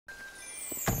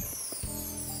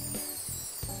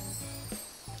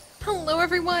Hello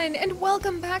everyone, and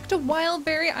welcome back to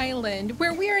Wildberry Island,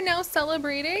 where we are now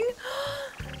celebrating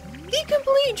the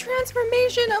complete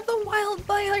transformation of the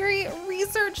Wildberry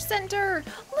Research Center.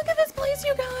 Look at this place,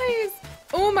 you guys!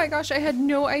 Oh my gosh, I had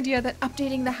no idea that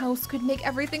updating the house could make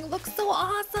everything look so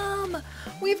awesome!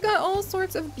 We've got all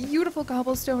sorts of beautiful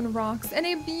cobblestone rocks and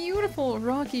a beautiful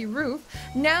rocky roof,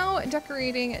 now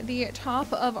decorating the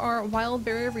top of our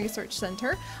Wildberry Research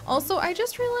Center. Also, I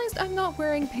just realized I'm not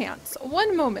wearing pants.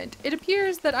 One moment, it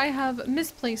appears that I have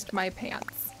misplaced my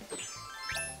pants.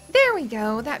 There we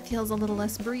go, that feels a little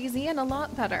less breezy and a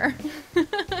lot better.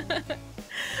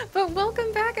 But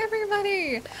welcome back,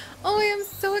 everybody! Oh, I am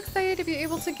so excited to be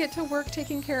able to get to work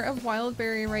taking care of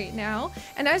Wildberry right now.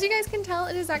 And as you guys can tell,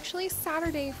 it is actually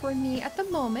Saturday for me at the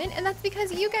moment, and that's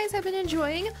because you guys have been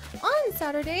enjoying, on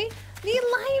Saturday, the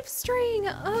live stream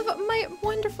of my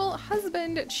wonderful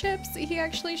husband, Chips. He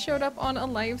actually showed up on a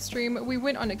live stream. We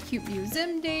went on a cute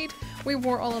museum date, we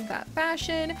wore all of that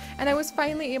fashion, and I was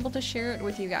finally able to share it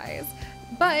with you guys.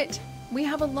 But we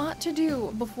have a lot to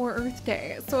do before Earth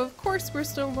Day, so of course we're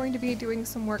still going to be doing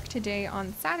some work today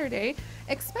on Saturday,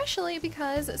 especially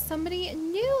because somebody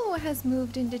new has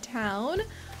moved into town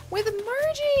with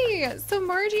Margie! So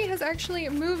Margie has actually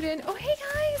moved in. Oh, hey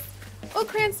guys! Oh,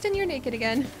 Cranston, you're naked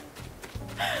again.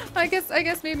 I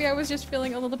guess maybe I was just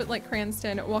feeling a little bit like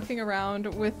Cranston, walking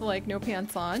around with like no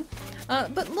pants on.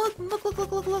 But look!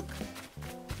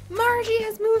 Margie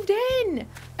has moved in!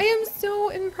 I am so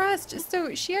impressed.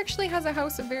 So she actually has a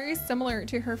house very similar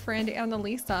to her friend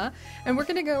Annalisa, and we're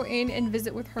gonna go in and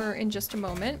visit with her in just a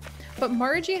moment. But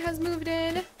Margie has moved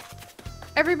in.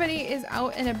 Everybody is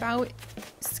out and about.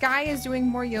 Sky is doing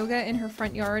more yoga in her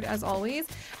front yard as always.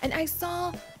 And I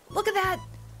saw, look at that!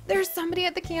 There's somebody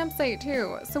at the campsite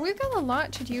too. So we've got a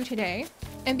lot to do today.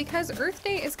 And because Earth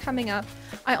Day is coming up,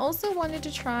 I also wanted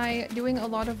to try doing a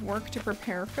lot of work to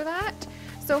prepare for that.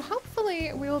 So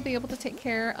hopefully we will be able to take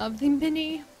care of the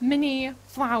mini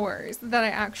flowers that I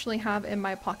actually have in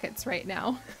my pockets right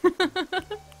now.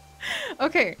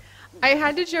 Okay, I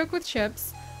had to joke with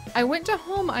Chips. I went to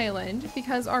Home Island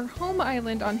because our Home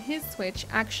Island on his Switch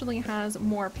actually has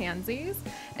more pansies.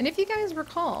 And if you guys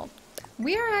recall,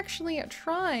 we are actually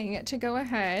trying to go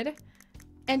ahead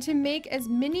and to make as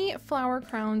many flower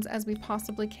crowns as we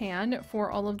possibly can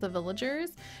for all of the villagers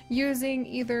using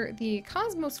either the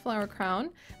Cosmos flower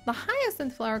crown, the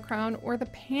Hyacinth flower crown, or the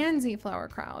Pansy flower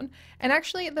crown. And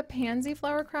actually the Pansy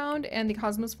flower crown and the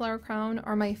Cosmos flower crown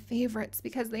are my favorites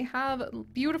because they have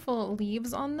beautiful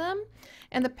leaves on them.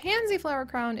 And the Pansy flower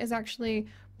crown is actually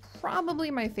probably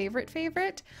my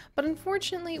favorite, but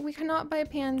unfortunately we cannot buy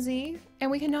pansy and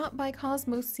we cannot buy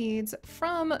cosmos seeds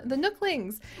from the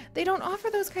Nooklings. They don't offer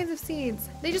those kinds of seeds.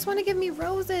 They just want to give me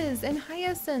roses and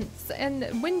hyacinths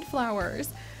and windflowers.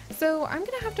 So I'm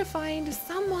gonna have to find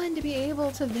someone to be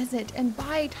able to visit and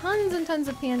buy tons and tons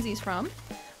of pansies from.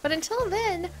 But until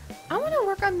then, I want to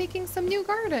work on making some new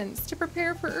gardens to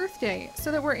prepare for Earth Day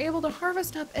so that we're able to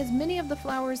harvest up as many of the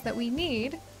flowers that we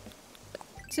need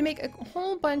to make a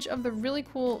whole bunch of the really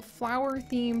cool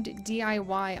flower-themed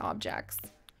DIY objects.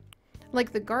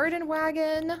 Like the garden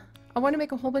wagon, I want to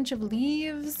make a whole bunch of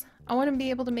leaves, I want to be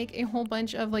able to make a whole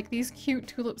bunch of like these cute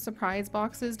tulip surprise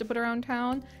boxes to put around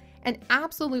town, and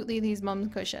absolutely these mum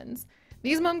cushions.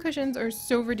 These mum cushions are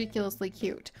so ridiculously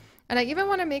cute. And I even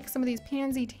want to make some of these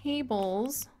pansy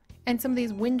tables and some of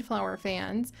these windflower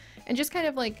fans and just kind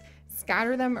of like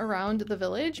scatter them around the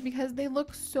village because they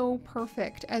look so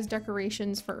perfect as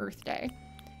decorations for Earth Day.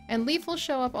 And Leaf will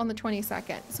show up on the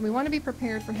 22nd, so we want to be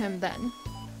prepared for him then.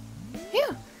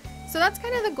 Yeah, so that's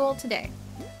kind of the goal today.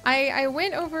 I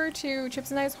went over to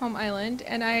Chips and I's Home Island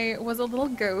and I was a little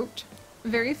goat,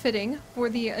 very fitting for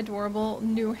the adorable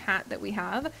new hat that we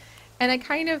have. And I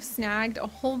kind of snagged a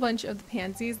whole bunch of the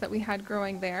pansies that we had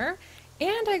growing there.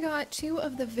 And I got 2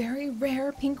 of the very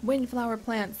rare pink windflower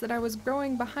plants that I was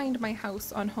growing behind my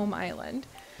house on Home Island.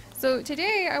 So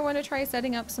today I want to try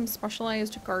setting up some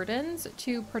specialized gardens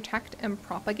to protect and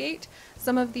propagate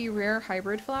some of the rare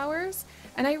hybrid flowers.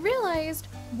 And I realized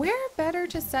where better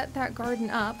to set that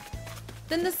garden up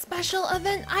than the Special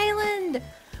Event Island,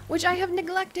 which I have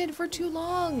neglected for too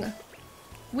long.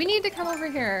 We need to come over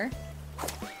here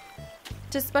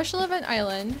to Special Event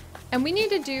Island, and we need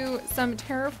to do some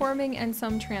terraforming and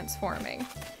some transforming.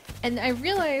 And I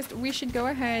realized we should go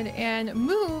ahead and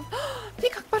move.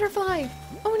 Peacock butterfly!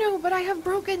 Oh no, but I have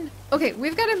broken. Okay,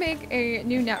 we've got to make a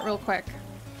new net real quick.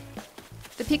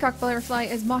 The peacock butterfly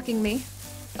is mocking me.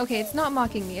 Okay, it's not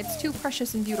mocking me. It's too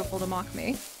precious and beautiful to mock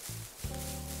me.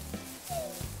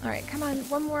 All right, come on,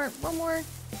 one more.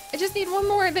 I just need one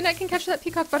more, then I can catch that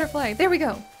peacock butterfly. There we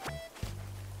go. All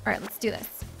right, let's do this.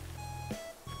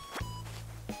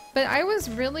 But I was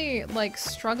really like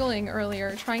struggling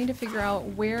earlier trying to figure out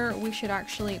where we should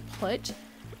actually put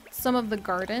some of the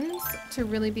gardens to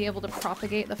really be able to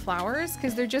propagate the flowers,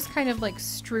 because they're just kind of like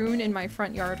strewn in my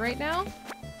front yard right now.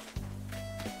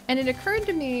 And it occurred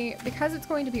to me, because it's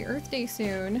going to be Earth Day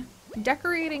soon,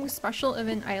 decorating Special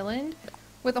Event Island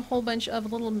with a whole bunch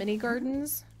of little mini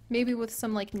gardens, maybe with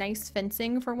some like nice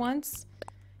fencing for once.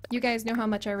 You guys know how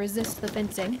much I resist the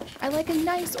fencing. I like a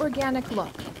nice organic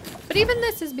look. But even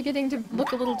this is beginning to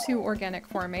look a little too organic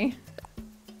for me.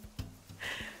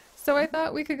 So I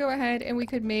thought we could go ahead and we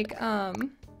could make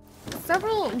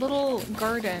several little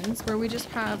gardens where we just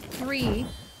have 3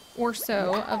 or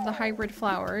so of the hybrid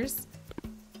flowers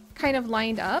kind of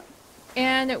lined up.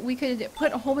 And we could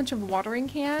put a whole bunch of watering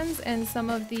cans and some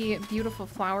of the beautiful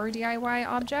flower DIY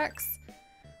objects,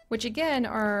 which again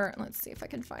are, let's see if I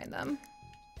can find them,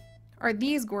 are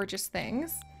these gorgeous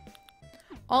things,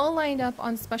 all lined up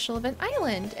on Special Event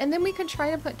Island. And then we could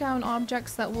try to put down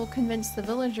objects that will convince the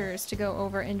villagers to go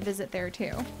over and visit there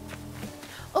too.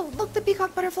 Oh, look, the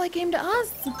peacock butterfly came to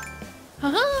us!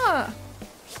 Haha!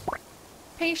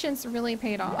 Patience really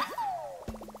paid off.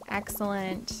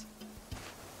 Excellent.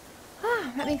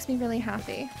 Ah, that makes me really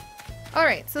happy.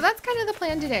 Alright, so that's kind of the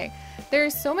plan today.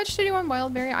 There's so much to do on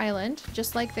Wildberry Island,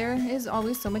 just like there is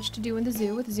always so much to do in the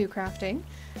zoo with zoo crafting,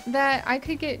 that I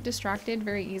could get distracted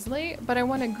very easily, but I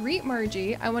want to greet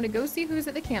Margie, I want to go see who's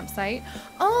at the campsite.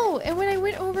 Oh, and when I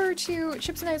went over to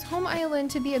Chips and I's home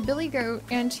island to be a billy goat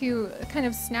and to kind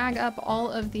of snag up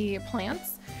all of the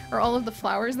plants, or all of the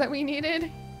flowers that we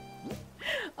needed,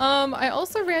 I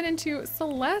also ran into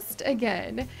Celeste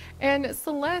again, and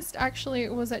Celeste actually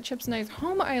was at Chips and I's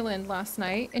home island last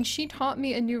night, and she taught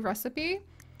me a new recipe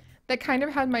that kind of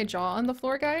had my jaw on the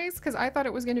floor, guys, because I thought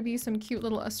it was going to be some cute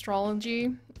little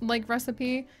astrology like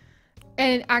recipe,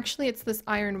 and actually it's this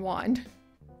iron wand.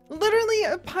 Literally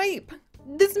a pipe!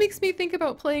 This makes me think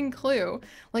about playing Clue,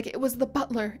 like it was the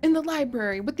butler in the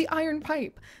library with the iron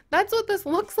pipe. That's what this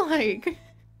looks like!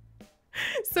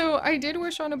 So I did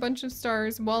wish on a bunch of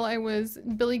stars while I was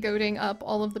billy goating up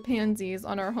all of the pansies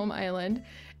on our home island,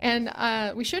 and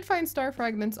we should find star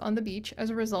fragments on the beach as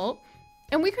a result,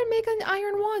 and we could make an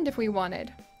iron wand if we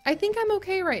wanted. I think I'm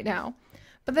okay right now,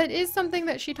 but that is something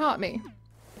that she taught me.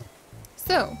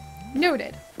 So,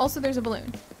 noted. Also, there's a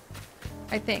balloon,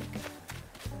 I think.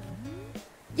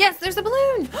 Yes, there's a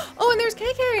balloon! Oh, and there's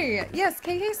KK! Yes,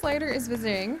 KK Slider is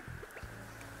visiting.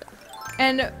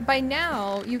 And by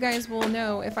now, you guys will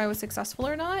know if I was successful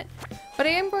or not, but I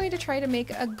am going to try to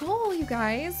make a goal, you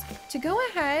guys, to go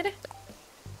ahead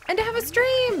and to have a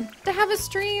stream! To have a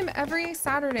stream every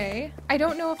Saturday. I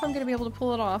don't know if I'm going to be able to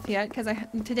pull it off yet, because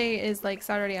today is like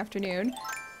Saturday afternoon.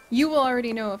 You will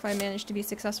already know if I manage to be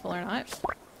successful or not.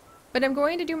 But I'm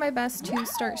going to do my best to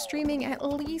start streaming at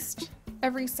least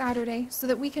every Saturday so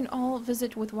that we can all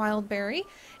visit with Wildberry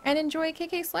and enjoy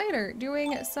KK Slider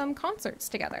doing some concerts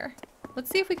together. Let's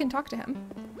see if we can talk to him.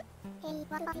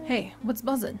 Hey, what's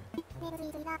buzzin'?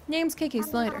 Name's KK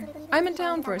Slider. I'm in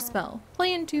town for a spell,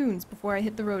 playing tunes before I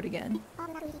hit the road again.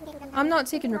 I'm not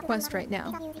taking requests right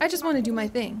now. I just want to do my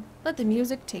thing. Let the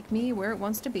music take me where it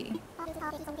wants to be.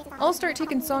 I'll start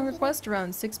taking song requests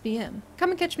around 6 p.m.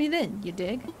 Come and catch me then, you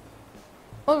dig?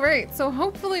 Alright, so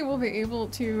hopefully we'll be able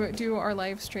to do our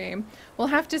live stream. We'll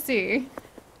have to see.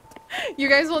 You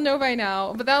guys will know by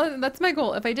now, but that's my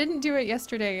goal. If I didn't do it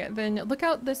yesterday, then look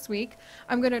out this week.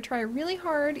 I'm going to try really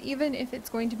hard, even if it's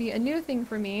going to be a new thing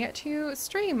for me, to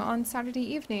stream on Saturday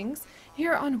evenings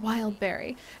here on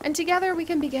Wildberry. And together we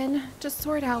can begin to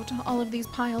sort out all of these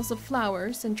piles of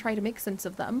flowers and try to make sense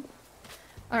of them.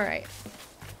 Alright.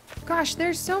 Gosh,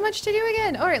 there's so much to do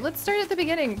again! Alright, let's start at the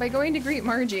beginning by going to greet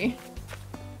Margie.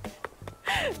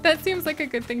 That seems like a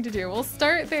good thing to do. We'll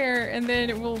start there and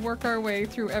then we'll work our way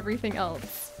through everything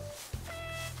else.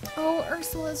 Oh,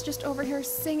 Ursula's just over here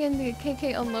singing the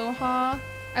KK Aloha.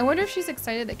 I wonder if she's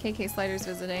excited that KK Slider's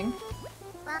visiting.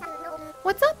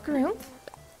 What's up, Groom?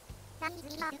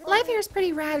 Life here is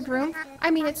pretty rad, Groom.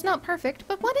 I mean, it's not perfect,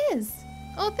 but what is?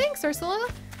 Oh, thanks, Ursula.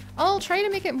 I'll try to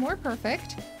make it more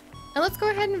perfect. Now let's go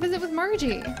ahead and visit with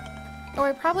Margie. Oh,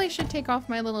 I probably should take off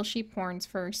my little sheep horns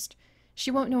first. She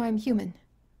won't know I'm human.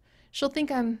 She'll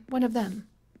think I'm one of them.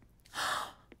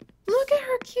 Look at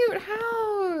her cute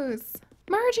house!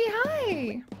 Margie,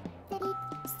 hi!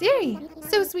 Siri,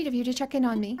 so sweet of you to check in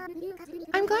on me.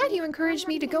 I'm glad you encouraged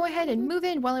me to go ahead and move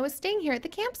in while I was staying here at the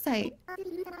campsite.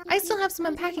 I still have some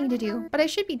unpacking to do, but I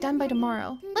should be done by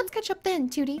tomorrow. Let's catch up then,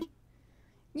 Tootie.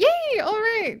 Yay!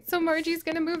 Alright, so Margie's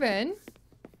gonna move in.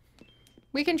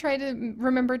 We can try to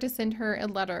remember to send her a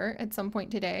letter at some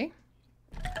point today.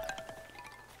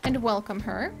 And welcome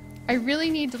her. I really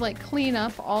need to like clean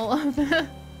up all of the...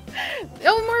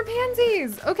 Oh, more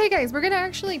pansies! Okay guys, we're gonna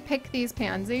actually pick these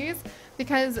pansies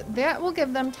because that will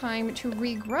give them time to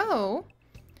regrow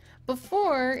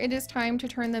before it is time to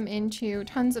turn them into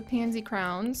tons of pansy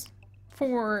crowns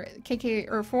for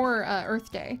KK or for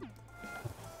Earth Day.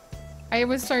 I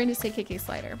was starting to say KK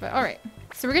Slider, but alright.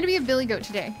 So we're gonna be a billy goat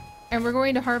today, and we're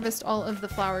going to harvest all of the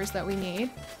flowers that we need.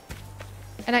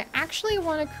 And I actually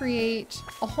want to create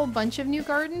a whole bunch of new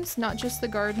gardens, not just the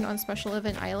garden on Special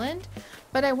Event Island,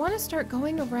 but I want to start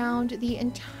going around the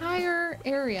entire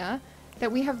area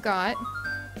that we have got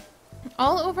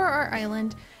all over our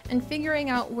island and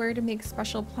figuring out where to make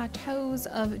special plateaus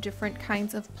of different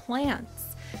kinds of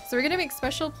plants. So we're going to make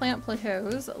special plant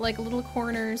plateaus, like little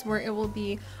corners where it will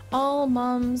be all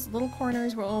mums, little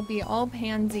corners where it will be all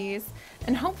pansies,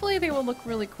 and hopefully they will look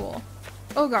really cool.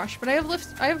 Oh gosh, but I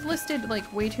have listed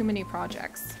like way too many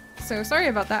projects. So sorry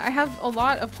about that. I have a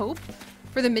lot of hope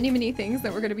for the many things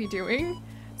that we're going to be doing,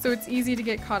 so it's easy to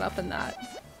get caught up in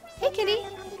that. Hey kitty!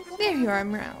 There you are,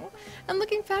 Meow. And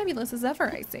looking fabulous as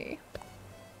ever, I see.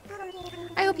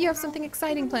 I hope you have something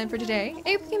exciting planned for today.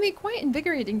 It can be quite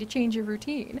invigorating to change your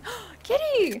routine.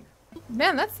 Kitty!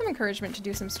 Man, that's some encouragement to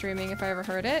do some streaming if I ever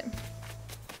heard it.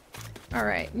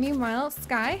 Alright, meanwhile,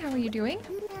 Sky, how are you doing?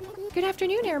 Good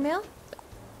afternoon, Airmail.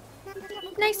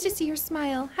 Nice to see your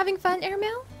smile. Having fun,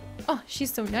 Airmail? Oh,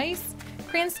 she's so nice.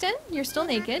 Cranston, you're still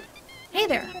naked. Hey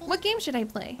there, what game should I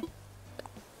play?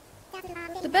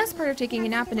 The best part of taking a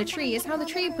nap in a tree is how the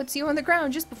tree puts you on the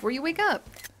ground just before you wake up.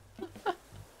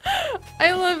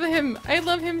 I love him. I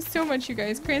love him so much, you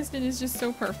guys. Cranston is just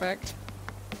so perfect.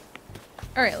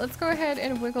 Alright, let's go ahead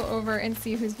and wiggle over and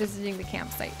see who's visiting the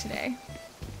campsite today.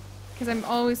 Because I'm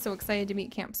always so excited to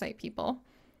meet campsite people.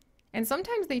 And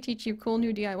sometimes they teach you cool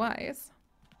new DIYs.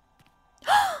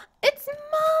 It's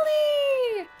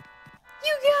Molly!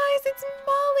 You guys, it's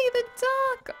Molly the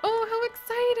duck! Oh, how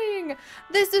exciting!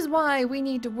 This is why we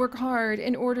need to work hard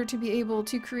in order to be able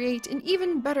to create an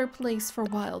even better place for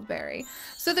Wildberry.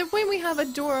 So that when we have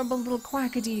adorable little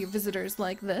quackity visitors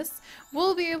like this,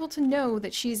 we'll be able to know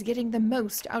that she's getting the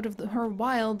most out of her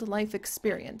wildlife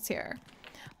experience here.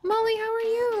 Molly, how are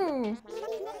you?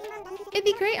 It'd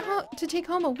be great to take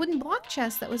home a wooden block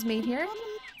chest that was made here.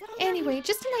 Anyway,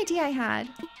 just an idea I had.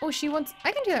 Oh, she wants...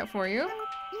 I can do that for you.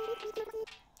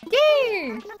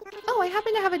 Yay! Oh, I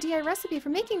happen to have a DIY recipe for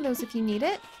making those if you need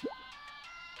it.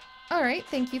 Alright,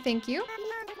 thank you, thank you.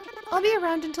 I'll be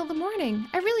around until the morning.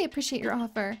 I really appreciate your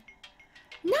offer.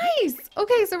 Nice!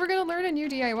 Okay, so we're gonna learn a new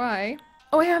DIY.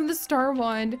 Oh, I have the star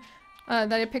wand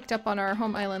that I picked up on our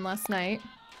home island last night.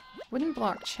 Wooden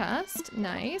block chest.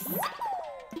 Nice.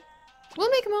 We'll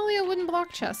make Molly a wooden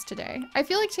block chest today. I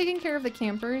feel like taking care of the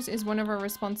campers is one of our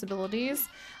responsibilities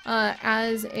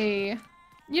as a,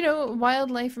 you know,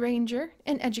 wildlife ranger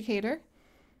and educator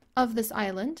of this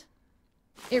island.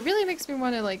 It really makes me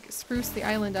want to like spruce the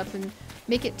island up and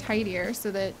make it tidier so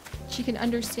that she can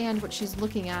understand what she's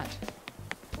looking at.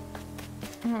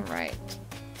 Alright.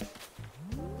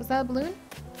 Was that a balloon?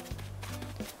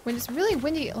 When it's really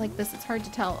windy like this, it's hard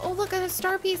to tell. Oh, look at the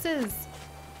star pieces!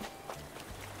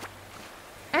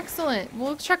 Excellent!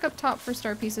 We'll check up top for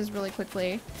star pieces really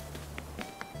quickly.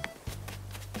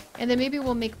 And then maybe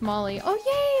we'll make Molly. Oh,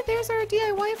 yay! There's our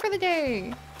DIY for the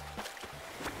day!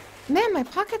 Man, my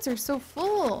pockets are so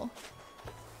full!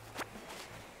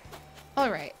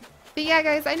 Alright. But yeah,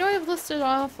 guys, I know I've listed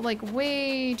off, like,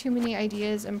 way too many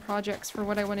ideas and projects for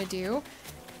what I want to do.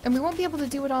 And we won't be able to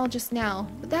do it all just now,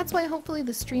 but that's why hopefully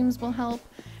the streams will help,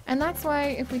 and that's why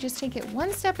if we just take it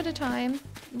one step at a time,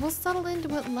 we'll settle into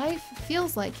what life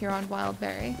feels like here on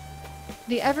Wildberry.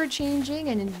 The ever-changing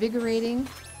and invigorating...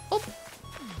 Oh!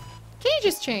 Kitty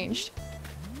just changed!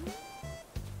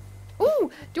 Ooh!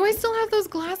 Do I still have those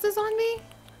glasses on me?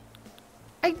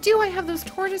 I do! I have those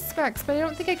tortoise specs, but I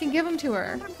don't think I can give them to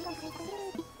her.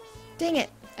 Dang it!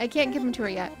 I can't give them to her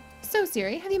yet. So,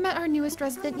 Siri, have you met our newest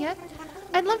resident yet?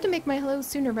 I'd love to make my hello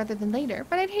sooner rather than later,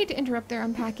 but I'd hate to interrupt their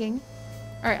unpacking.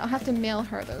 Alright, I'll have to mail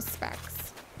her those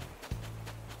specs.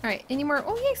 Alright, any more?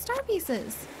 Oh, yay, star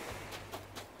pieces!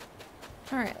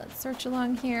 Alright, let's search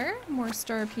along here. More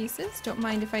star pieces. Don't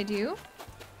mind if I do.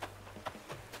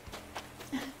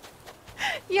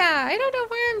 Yeah, I don't know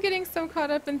why I'm getting so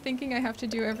caught up in thinking I have to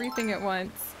do everything at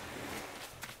once.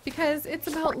 Because it's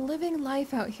about living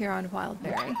life out here on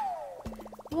Wildberry.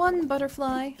 One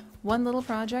butterfly, one little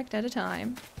project at a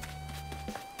time.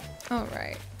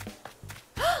 Alright.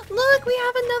 Look, we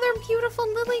have another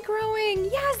beautiful lily growing!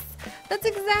 Yes! That's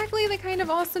exactly the kind of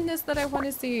awesomeness that I want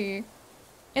to see.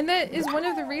 And that is one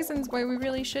of the reasons why we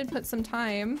really should put some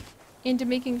time into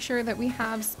making sure that we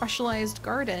have specialized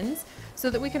gardens so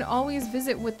that we can always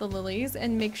visit with the lilies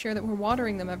and make sure that we're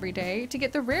watering them every day to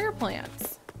get the rare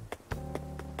plants.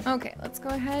 Okay, let's go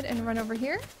ahead and run over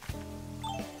here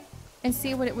and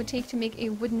see what it would take to make a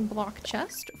wooden block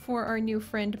chest for our new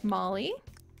friend Molly.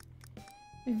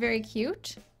 Very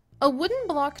cute. A wooden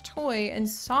block toy and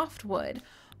softwood.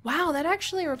 Wow, that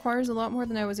actually requires a lot more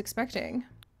than I was expecting.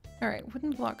 Alright,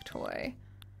 wooden block toy.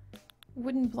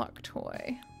 Wooden block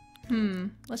toy.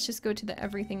 Let's just go to the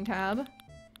everything tab.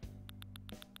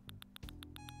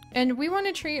 And we want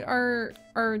to treat our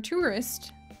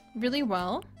tourist really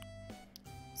well.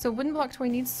 So wooden block toy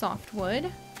needs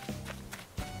softwood.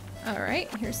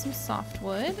 Alright, here's some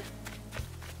softwood.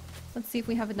 Let's see if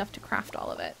we have enough to craft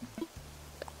all of it.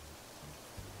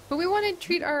 But we want to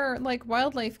treat our, like,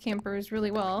 wildlife campers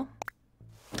really well,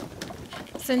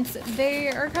 since they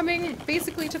are coming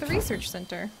basically to the research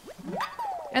center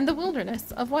and the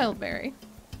wilderness of Wildberry.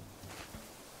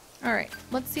 Alright,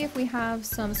 let's see if we have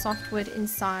some softwood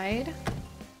inside.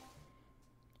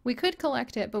 We could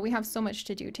collect it, but we have so much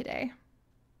to do today.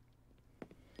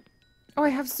 Oh, I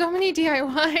have so many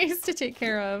DIYs to take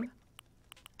care of.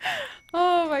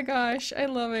 Oh my gosh, I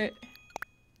love it.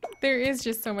 There is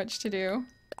just so much to do.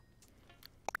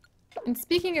 And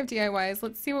speaking of DIYs,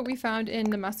 let's see what we found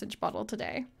in the message bottle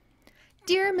today.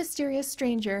 Dear mysterious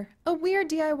stranger, a weird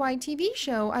DIY TV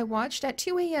show I watched at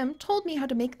 2 a.m. told me how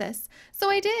to make this. So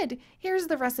I did. Here's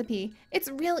the recipe. It's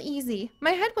real easy.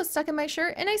 My head was stuck in my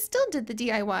shirt and I still did the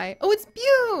DIY. Oh, it's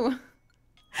Bew!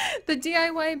 The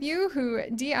DIY Bew who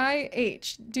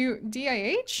D-I-H.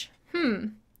 D-I-H?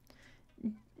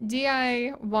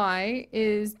 DIY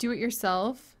is do it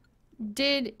yourself.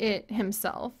 Did it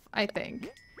himself, I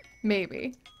think.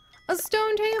 Maybe. A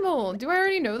stone table! Do I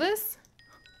already know this?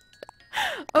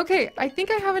 Okay, I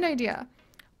think I have an idea.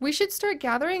 We should start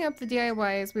gathering up the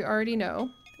DIYs we already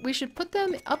know. We should put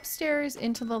them upstairs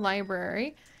into the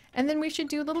library, and then we should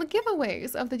do little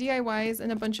giveaways of the DIYs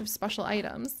and a bunch of special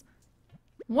items.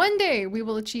 One day we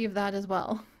will achieve that as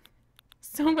well.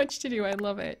 So much to do, I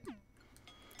love it.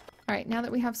 Alright, now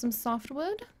that we have some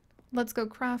softwood, let's go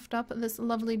craft up this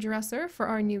lovely dresser for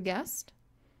our new guest.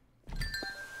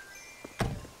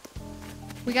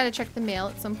 We gotta check the mail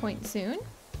at some point soon.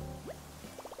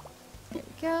 There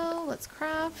we go, let's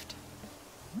craft.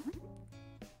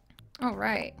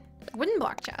 Alright, wooden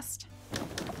block chest.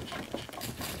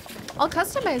 I'll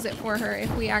customize it for her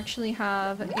if we actually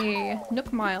have a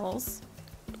Nook Miles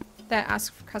that asks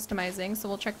for customizing, so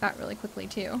we'll check that really quickly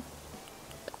too.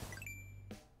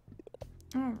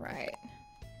 Alright.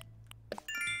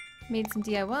 Made some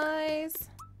DIYs.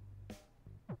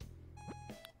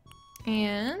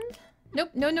 And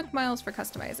nope, no Nook Miles for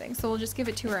customizing, so we'll just give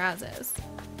it to her as is.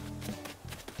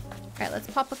 Alright, let's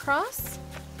pop across.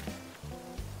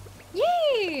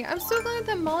 Yay! I'm so glad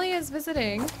that Molly is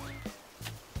visiting.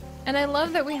 And I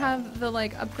love that we have the,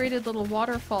 like, upgraded little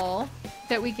waterfall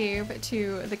that we gave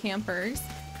to the campers.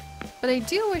 But I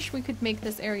do wish we could make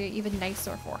this area even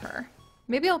nicer for her.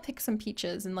 Maybe I'll pick some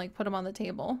peaches and, like, put them on the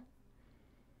table.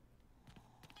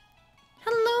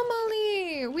 Hello,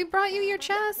 Molly! We brought you your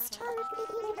chest!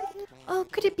 Oh,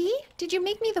 could it be? Did you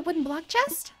make me the wooden block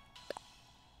chest?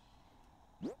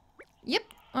 Yep.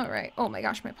 Alright. Oh my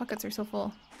gosh, my pockets are so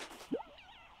full.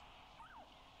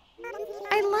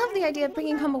 I love the idea of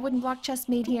bringing home a wooden block chest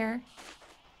made here.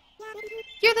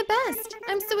 You're the best!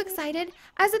 I'm so excited.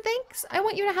 As a thanks, I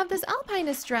want you to have this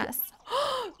alpinist dress.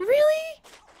 Really?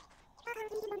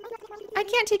 I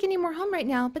can't take any more home right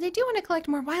now, but I do want to collect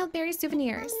more Wildberry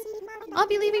souvenirs. I'll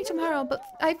be leaving tomorrow, but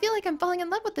I feel like I'm falling in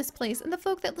love with this place and the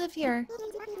folk that live here.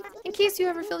 In case you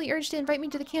ever feel the urge to invite me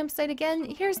to the campsite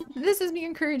again, this is me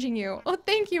encouraging you. Oh,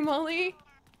 thank you, Molly.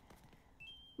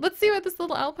 Let's see what this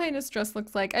little alpinist dress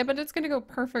looks like. I bet it's gonna go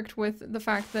perfect with the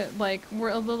fact that, like, we're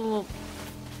a little,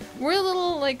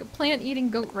 like, plant-eating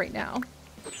goat right now.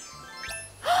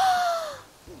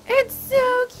 It's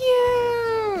so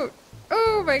cute!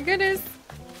 Oh my goodness.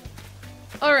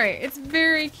 Alright, it's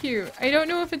very cute. I don't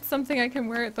know if it's something I can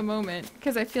wear at the moment,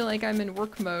 because I feel like I'm in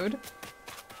work mode.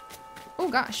 Oh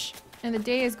gosh. And the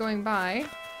day is going by.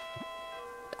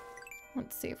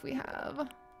 Let's see if we have...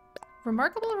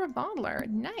 Remarkable Remodeler.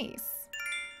 Nice.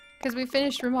 Because we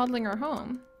finished remodeling our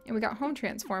home, and we got Home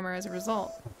Transformer as a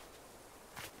result.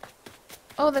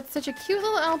 Oh, that's such a cute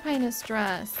little alpinist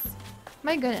dress.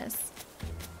 My goodness.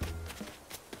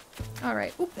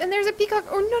 Alright. Oop, and there's a peacock.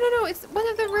 Oh, no. It's one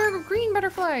of the rare green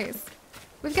butterflies.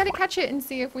 We've got to catch it and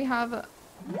see if we have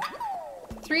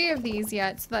 3 of these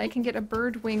yet so that I can get a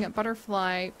bird wing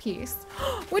butterfly piece.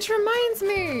 Which reminds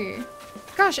me!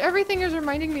 Gosh, everything is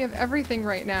reminding me of everything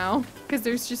right now because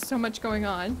there's just so much going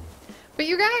on. But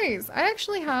you guys, I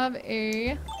actually have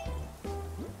a...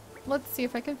 Let's see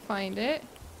if I can find it.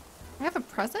 I have a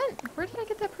present? Where did I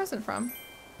get that present from?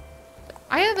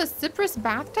 I have a cypress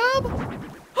bathtub?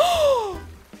 When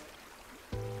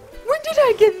did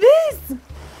I get this?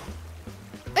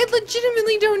 I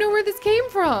legitimately don't know where this came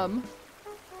from.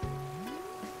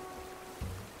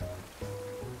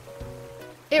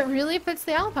 It really fits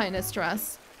the alpinist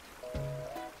dress.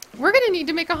 We're gonna need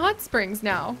to make a hot springs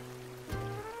now.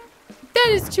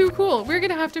 That is too cool. We're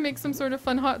gonna have to make some sort of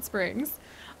fun hot springs.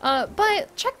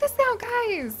 But check this out,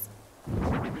 guys.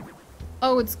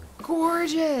 Oh, it's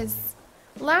gorgeous.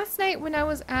 Last night when I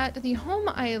was at the home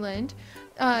island,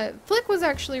 Flick was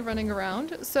actually running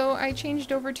around, so I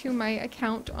changed over to my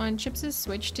account on Chips'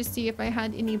 Switch to see if I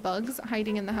had any bugs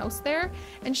hiding in the house there,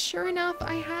 and sure enough,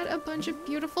 I had a bunch of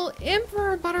beautiful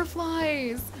emperor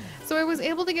butterflies! So I was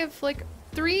able to give Flick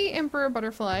 3 emperor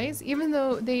butterflies, even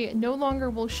though they no longer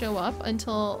will show up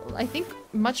until, I think,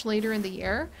 much later in the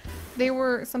year. They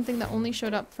were something that only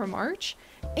showed up for March.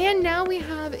 And now we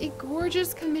have a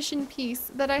gorgeous commission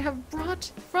piece that I have brought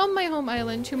from my home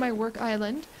island to my work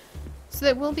island, so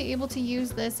that we'll be able to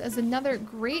use this as another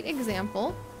great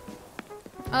example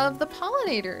of the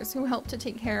pollinators who help to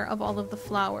take care of all of the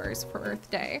flowers for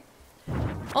Earth Day.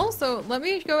 Also, let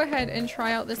me go ahead and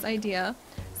try out this idea.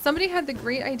 Somebody had the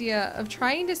great idea of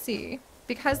trying to see,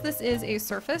 because this is a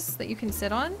surface that you can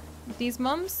sit on, these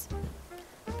mums,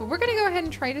 but we're gonna go ahead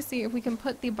and try to see if we can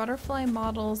put the butterfly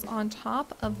models on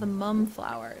top of the mum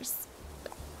flowers.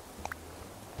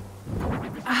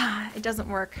 It doesn't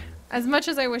work. As much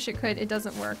as I wish it could, it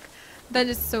doesn't work. That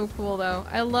is so cool though.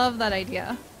 I love that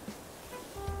idea.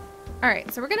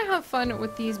 Alright, so we're gonna have fun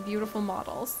with these beautiful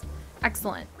models.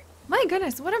 Excellent. My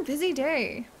goodness, what a busy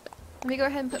day. Let me go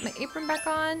ahead and put my apron back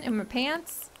on and my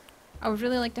pants. I would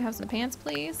really like to have some pants,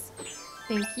 please.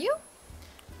 Thank you.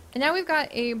 And now we've got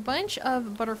a bunch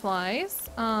of butterflies.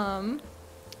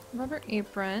 Rubber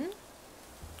apron.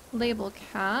 Label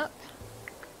cap.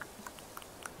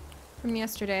 From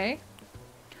yesterday.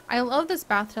 I love this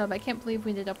bathtub. I can't believe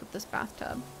we ended up with this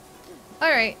bathtub.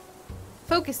 Alright.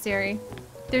 Focus, Sari.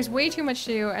 There's way too much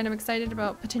to do, and I'm excited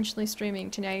about potentially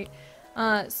streaming tonight.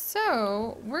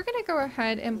 So, we're gonna go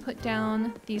ahead and put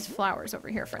down these flowers over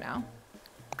here for now.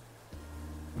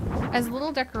 As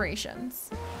little decorations.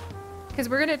 Because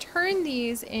we're gonna turn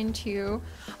these into...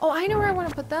 Oh, I know where I want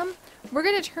to put them. We're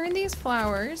gonna turn these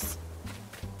flowers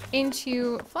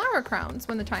into flower crowns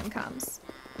when the time comes.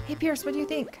 Hey, Pierce, what do you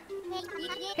think?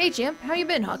 Hey, Jim. How you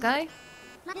been, Hawkeye?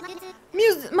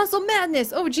 Muscle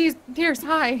madness! Oh, geez. Pierce,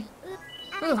 hi.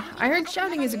 Ooh, I heard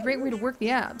shouting is a great way to work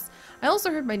the abs. I also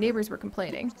heard my neighbors were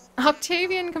complaining.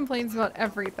 Octavian complains about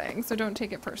everything, so don't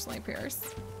take it personally,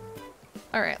 Pierce.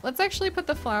 Alright, let's actually put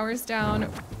the flowers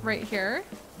down right here.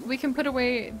 We can put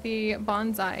away the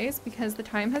bonsais because the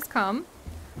time has come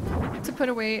to put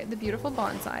away the beautiful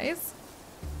bonsais.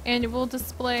 And we'll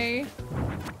display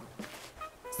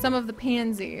some of the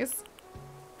pansies.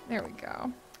 There we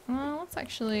go. Well, let's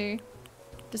actually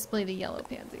display the yellow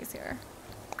pansies here.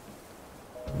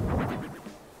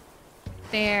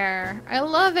 There. I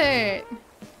love it!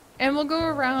 And we'll go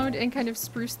around and kind of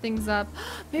spruce things up.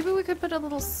 Maybe we could put a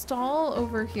little stall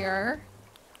over here.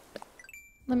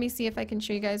 Let me see if I can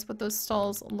show you guys what those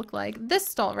stalls look like. This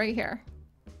stall right here.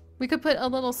 We could put a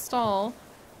little stall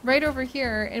right over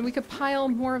here, and we could pile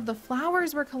more of the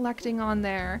flowers we're collecting on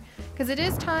there, because it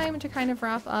is time to kind of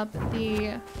wrap up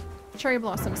the cherry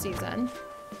blossom season.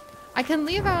 I can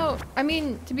leave out, I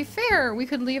mean, to be fair, we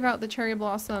could leave out the cherry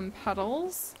blossom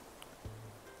petals.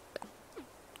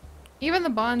 Even the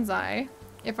bonsai,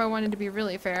 if I wanted to be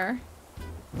really fair,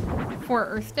 for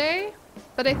Earth Day.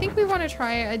 But I think we want to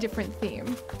try a different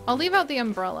theme. I'll leave out the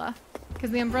umbrella, because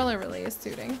the umbrella really is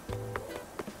suiting.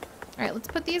 Alright, let's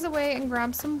put these away and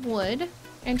grab some wood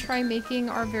and try making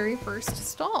our very first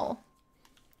stall.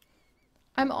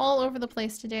 I'm all over the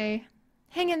place today.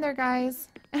 Hang in there, guys.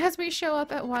 As we show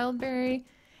up at Wildberry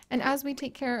and as we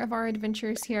take care of our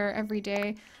adventures here every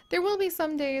day, there will be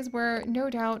some days where no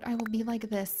doubt I will be like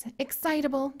this,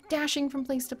 excitable, dashing from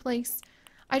place to place.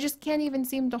 I just can't even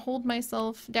seem to hold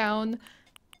myself down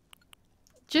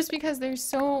just because there's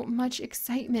so much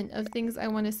excitement of things I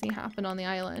want to see happen on the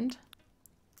island.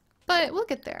 But we'll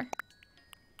get there.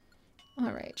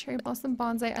 Alright, cherry blossom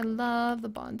bonsai. I love the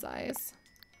bonsais.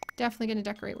 Definitely going to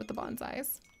decorate with the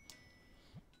bonsais.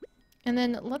 And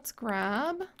then let's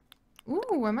grab...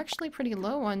 Ooh, I'm actually pretty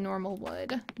low on normal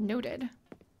wood. Noted.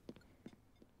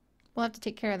 We'll have to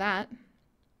take care of that.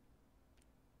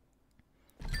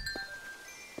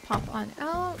 Pop on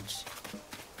out.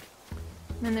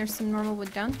 And then there's some normal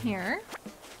wood down here.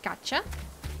 Gotcha.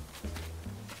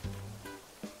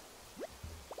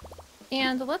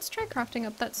 And let's try crafting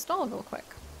up that stall real quick.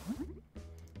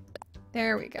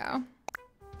 There we go.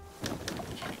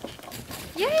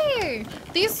 Yay!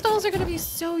 These stalls are going to be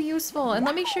so useful. And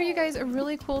let me show you guys a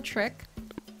really cool trick.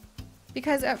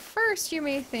 Because at first you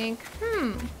may think,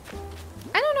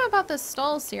 I don't know about this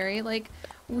stall, Siri. Like,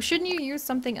 shouldn't you use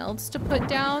something else to put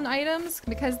down items?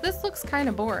 Because this looks kind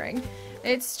of boring.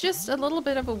 It's just a little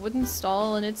bit of a wooden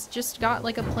stall and it's just got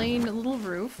like a plain little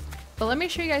roof. But let me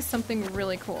show you guys something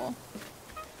really cool.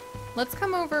 Let's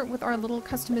come over with our little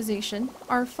customization,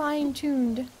 our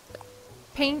fine-tuned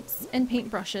paints and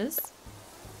paintbrushes.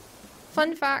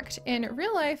 Fun fact, in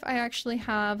real life I actually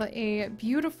have a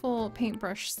beautiful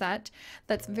paintbrush set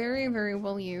that's very, very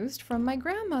well used from my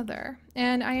grandmother.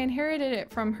 And I inherited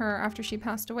it from her after she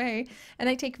passed away, and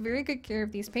I take very good care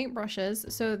of these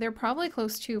paintbrushes, so they're probably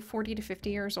close to 40 to 50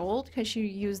 years old because she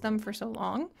used them for so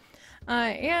long.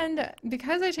 And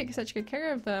because I take such good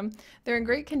care of them, they're in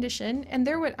great condition, and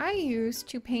they're what I use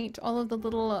to paint all of the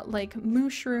little like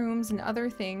mushrooms and other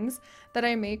things that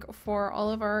I make for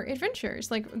all of our adventures,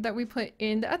 like that we put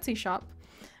in the Etsy shop.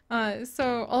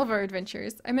 So all of our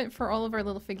adventures. I meant for all of our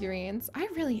little figurines. I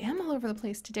really am all over the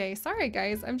place today. Sorry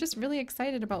guys, I'm just really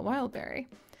excited about Wildberry.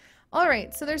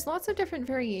 Alright, so there's lots of different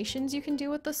variations you can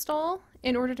do with the stall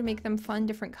in order to make them fun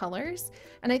different colors.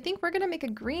 And I think we're gonna make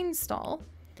a green stall.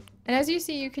 And as you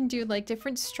see, you can do like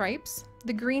different stripes.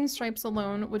 The green stripes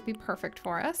alone would be perfect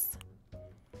for us.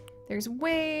 There's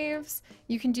waves.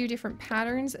 You can do different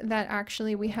patterns that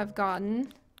actually we have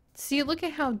gotten. See, look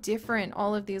at how different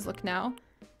all of these look now.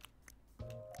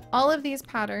 All of these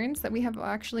patterns that we have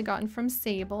actually gotten from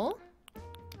Sable,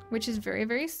 which is very,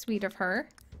 very sweet of her.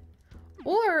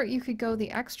 Or you could go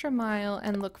the extra mile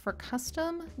and look for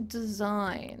custom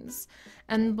designs.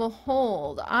 And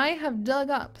behold, I have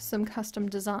dug up some custom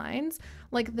designs,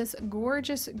 like this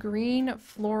gorgeous green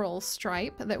floral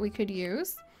stripe that we could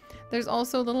use. There's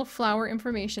also little flower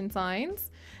information signs.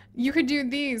 You could do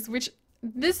these, which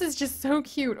this is just so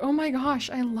cute. Oh my gosh,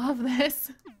 I love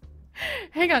this.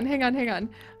 Hang on.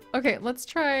 Okay, let's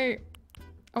try.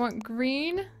 I want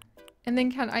green, and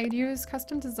then can I use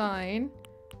custom design?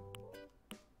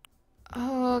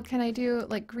 Oh, can I do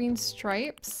like green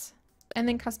stripes and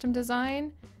then custom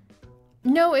design?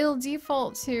 No, it'll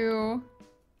default to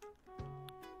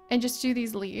and just do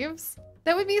these leaves.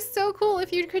 That would be so cool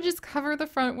if you could just cover the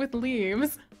front with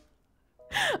leaves.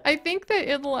 I think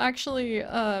that it'll actually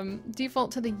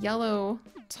default to the yellow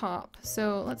top.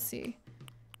 So let's see.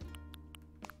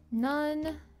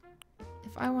 None.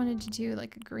 If I wanted to do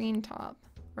like a green top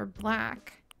or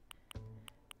black.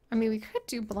 I mean, we could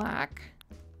do black.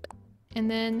 And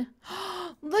then,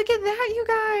 look at that, you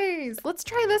guys! Let's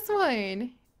try this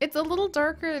one. It's a little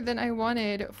darker than I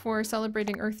wanted for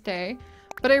celebrating Earth Day,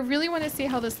 but I really want to see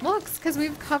how this looks because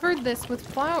we've covered this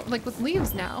with with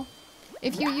leaves now.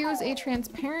 If you use a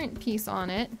transparent piece on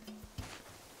it,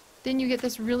 then you get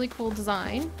this really cool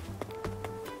design.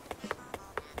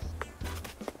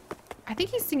 I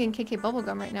think he's singing KK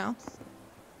Bubblegum right now.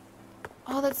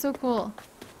 Oh, that's so cool.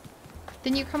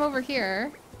 Then you come over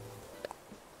here.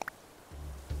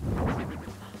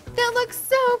 That looks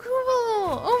so cool!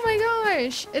 Oh my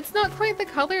gosh! It's not quite the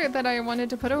color that I wanted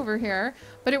to put over here,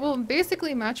 but it will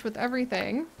basically match with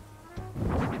everything.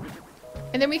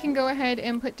 And then we can go ahead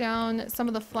and put down some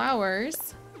of the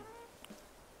flowers,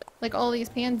 like all these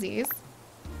pansies,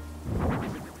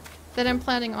 that I'm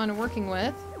planning on working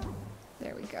with.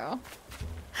 There we go.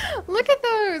 Look at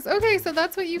those! Okay, so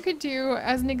that's what you could do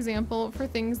as an example for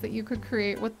things that you could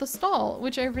create with the stall,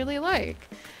 which I really like.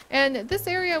 And this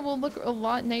area will look a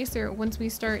lot nicer once we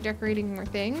start decorating more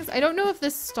things. I don't know if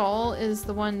this stall is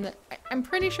the one that... I'm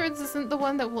pretty sure this isn't the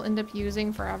one that we'll end up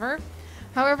using forever.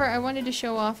 However, I wanted to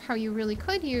show off how you really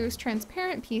could use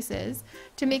transparent pieces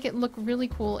to make it look really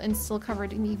cool and still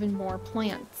covered in even more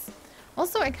plants.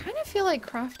 Also, I kind of feel like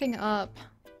crafting up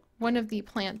one of the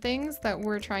plant things that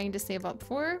we're trying to save up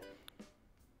for.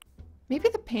 Maybe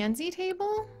the pansy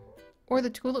table? Or the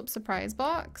tulip surprise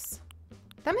box?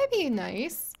 That might be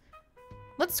nice.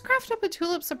 Let's craft up a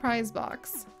tulip surprise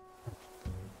box.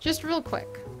 Just real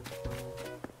quick.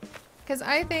 Because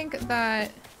I think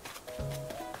that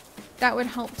that would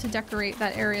help to decorate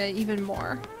that area even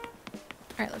more.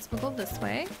 Alright, let's wiggle this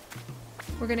way.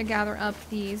 We're going to gather up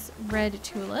these red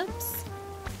tulips.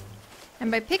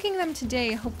 And by picking them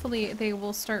today, hopefully they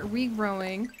will start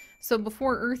regrowing. So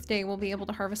before Earth Day, we'll be able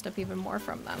to harvest up even more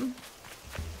from them.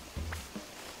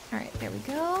 Alright, there we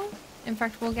go. In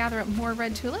fact, we'll gather up more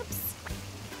red tulips.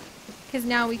 Because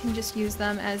now we can just use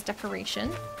them as decoration.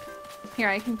 Here,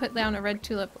 I can put down a red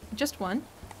tulip, just one.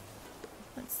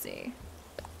 Let's see.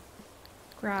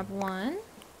 Grab one.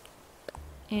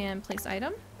 And place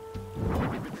item.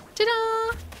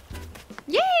 Ta-da!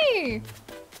 Yay!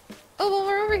 Oh, while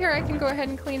we're over here, I can go ahead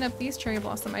and clean up these cherry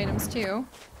blossom items too.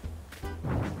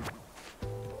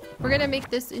 We're gonna make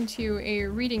this into a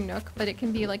reading nook, but it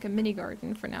can be like a mini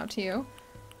garden for now too.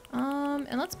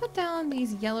 And let's put down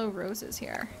these yellow roses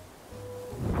here.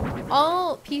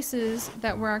 All pieces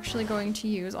that we're actually going to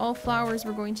use, all flowers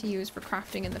we're going to use for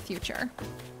crafting in the future.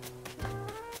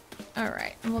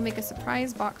 Alright, and we'll make a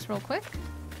surprise box real quick.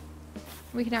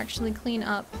 We can actually clean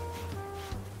up.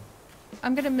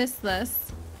 I'm gonna miss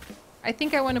this. I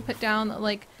think I want to put down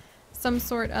like some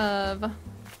sort of...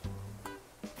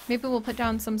 Maybe we'll put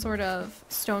down some sort of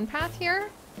stone path here.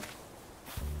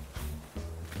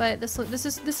 But this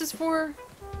is for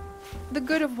the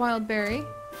good of Wildberry.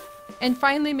 And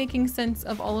finally making sense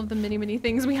of all of the many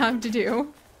things we have to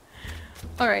do.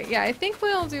 Alright, yeah, I think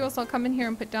what I'll do is I'll come in here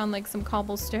and put down like some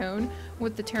cobblestone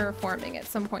with the terraforming at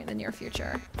some point in the near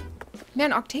future.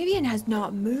 Man, Octavian has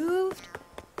not moved.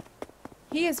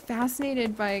 He is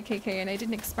fascinated by KK and I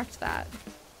didn't expect that.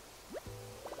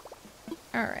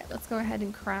 Alright, let's go ahead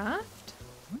and craft.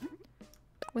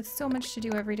 With so much to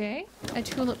do every day. A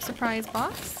tulip surprise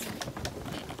box.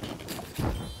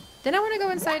 Then I want to go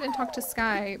inside and talk to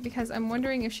Sky because I'm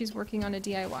wondering if she's working on a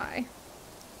DIY.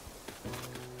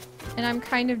 And I'm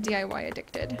kind of DIY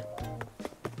addicted.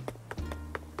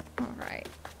 Alright.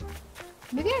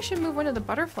 Maybe I should move one of the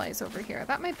butterflies over here.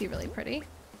 That might be really pretty.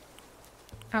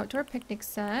 Outdoor picnic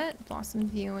set, blossom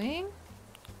viewing,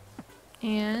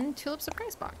 and tulip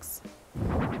surprise box.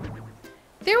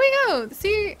 There we go!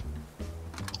 See?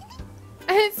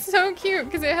 It's so cute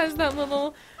because it has that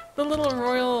little... the little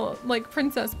royal, like,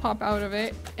 princess pop out of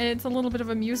it. And it's a little bit of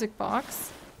a music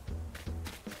box.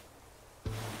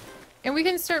 And we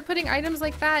can start putting items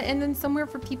like that and then somewhere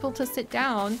for people to sit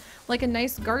down. Like a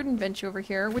nice garden bench over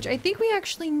here, which I think we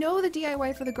actually know the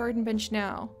DIY for the garden bench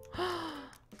now.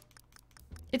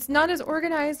 It's not as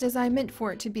organized as I meant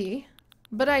for it to be.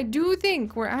 But I do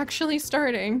think we're actually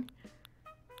starting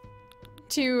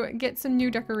to get some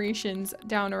new decorations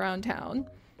down around town.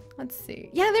 Let's see.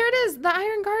 Yeah, there it is! The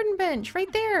iron garden bench!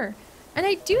 Right there! And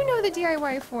I do know the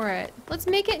DIY for it. Let's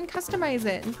make it and customize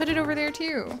it and put it over there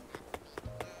too.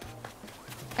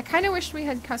 I kind of wish we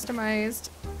had customized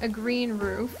a green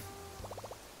roof.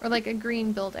 Or like a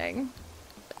green building.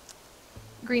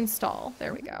 Green stall.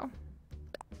 There we go.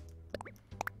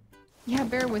 Yeah,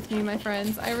 bear with me, my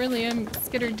friends. I really am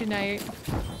skittered tonight.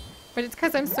 But it's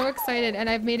because I'm so excited and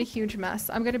I've made a huge mess.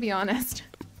 I'm gonna be honest.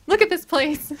 Look at this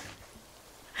place!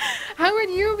 How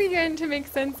would you begin to make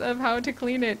sense of how to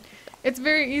clean it? It's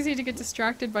very easy to get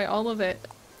distracted by all of it.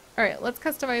 Alright, let's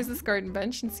customize this garden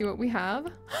bench and see what we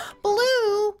have.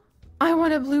 Blue! I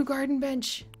want a blue garden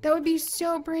bench. That would be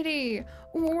so pretty.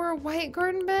 Or a white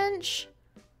garden bench.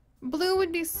 Blue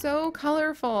would be so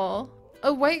colorful.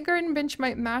 A white garden bench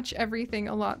might match everything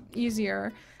a lot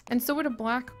easier. And so would a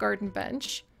black garden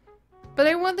bench. But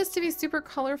I want this to be super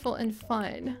colorful and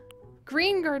fun.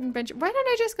 Green garden bench. Why don't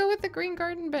I just go with the green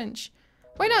garden bench?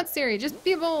 Why not, Siri? Just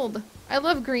be bold. I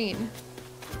love green.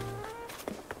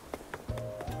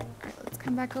 Alright, let's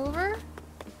come back over.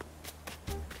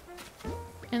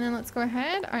 And then let's go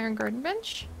ahead. Iron garden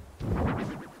bench.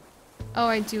 Oh,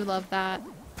 I do love that.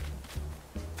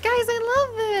 Guys, I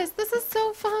love this! This is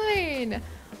so fun!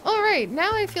 Alright,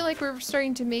 now I feel like we're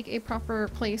starting to make a proper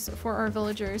place for our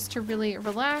villagers to really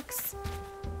relax,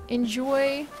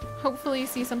 enjoy, hopefully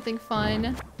see something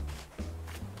fun.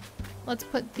 Let's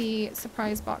put the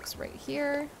surprise box right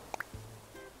here.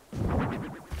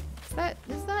 Is that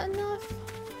enough?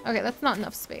 Okay, that's not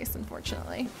enough space,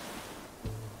 unfortunately.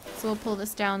 So we'll pull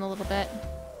this down a little bit.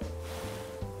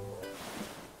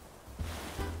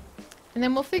 And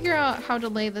then we'll figure out how to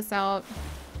lay this out.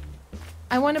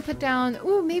 I want to put down,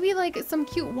 ooh, maybe like some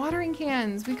cute watering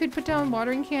cans. We could put down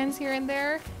watering cans here and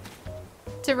there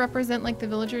to represent like the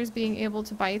villagers being able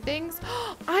to buy things.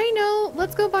 I know!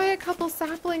 Let's go buy a couple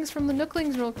saplings from the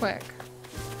Nooklings real quick.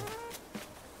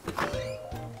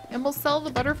 And we'll sell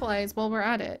the butterflies while we're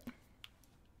at it.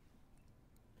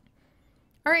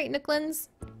 Alright, Nooklins.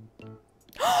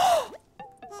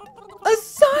 A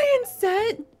science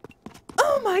set!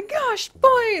 Oh my gosh,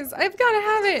 boys! I've gotta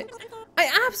have it!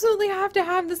 I absolutely have to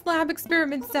have this lab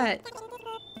experiment set!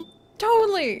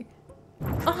 Totally!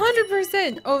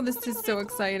 100%! Oh, this is so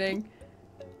exciting.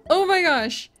 Oh my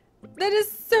gosh! That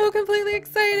is so completely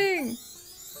exciting!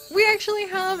 We actually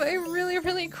have a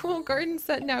really cool garden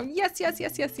set now. Yes, yes,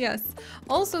 yes, yes, yes.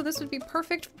 Also, this would be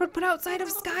perfect to put outside of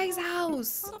Sky's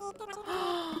house.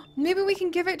 Maybe we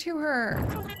can give it to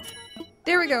her.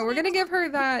 There we go. We're gonna give her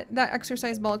that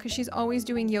exercise ball because she's always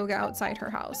doing yoga outside her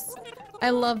house.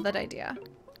 I love that idea.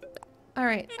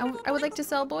 Alright, I would like to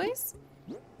sell, boys.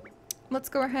 Let's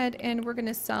go ahead and we're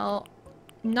gonna sell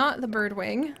not the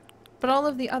birdwing, but all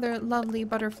of the other lovely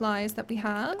butterflies that we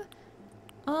have.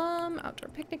 Outdoor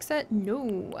picnic set?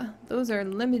 No. Those are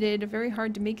limited, very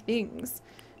hard to make things.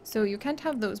 So you can't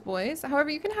have those, boys. However,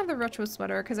 you can have the retro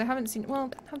sweater, because I haven't seen...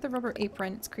 Well, have the rubber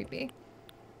apron. It's creepy.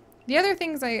 The other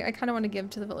things I kind of want to give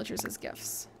to the villagers as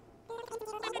gifts.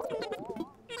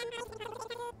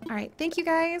 Alright, thank you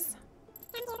guys.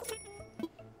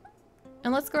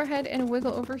 And let's go ahead and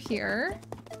wiggle over here.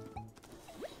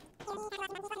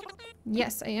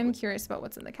 Yes, I am curious about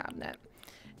what's in the cabinet.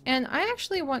 And I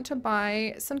actually want to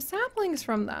buy some saplings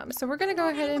from them. So we're going to go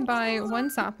ahead and buy one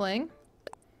sapling.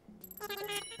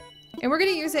 And we're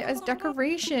going to use it as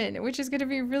decoration, which is going to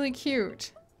be really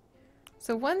cute.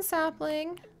 So one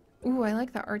sapling. Ooh, I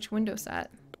like that arch window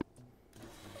set.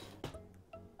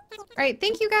 Alright,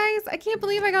 thank you guys. I can't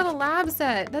believe I got a lab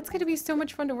set. That's going to be so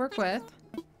much fun to work with.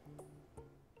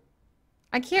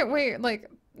 I can't wait. Like,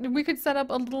 we could set up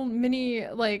a little mini,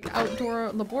 like,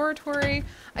 outdoor laboratory.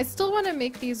 I still want to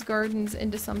make these gardens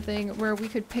into something where we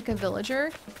could pick a villager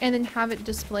and then have it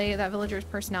display that villager's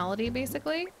personality,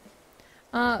 basically.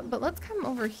 But let's come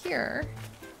over here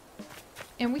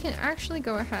and we can actually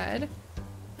go ahead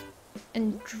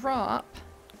and drop...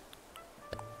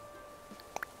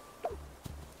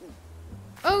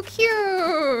 Oh,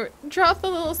 cute! Drop the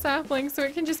little sapling so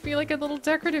it can just be like a little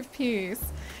decorative piece.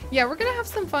 Yeah, we're gonna have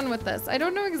some fun with this. I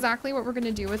don't know exactly what we're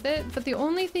gonna do with it, but the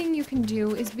only thing you can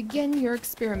do is begin your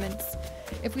experiments.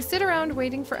 If we sit around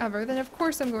waiting forever, then of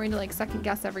course I'm going to like second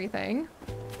guess everything.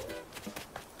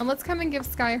 And let's come and give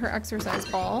Sky her exercise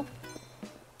ball.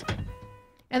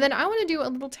 And then I want to do a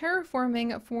little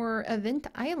terraforming for Event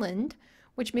Island,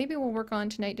 which maybe we'll work on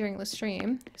tonight during the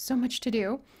stream. So much to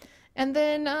do. And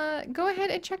then go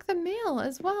ahead and check the mail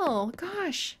as well.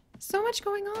 Gosh, so much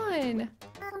going on.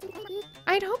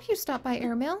 I'd hope you stopped by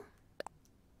Airmail.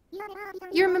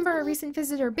 You remember our recent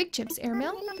visitor, Big Chips,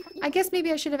 Airmail? I guess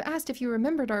maybe I should have asked if you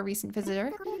remembered our recent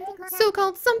visitor.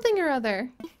 So-called something or other.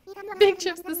 Big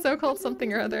Chips, the so-called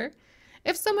something or other.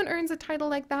 If someone earns a title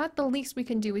like that, the least we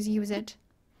can do is use it.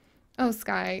 Oh,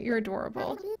 Sky, you're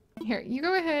adorable. Here, you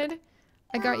go ahead.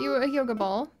 I got you a yoga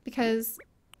ball because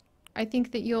I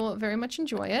think that you'll very much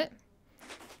enjoy it.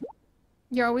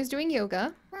 You're always doing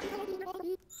yoga.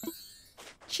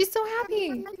 She's so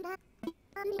happy.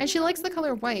 And she likes the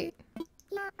color white.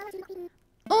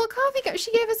 Oh, coffee cup.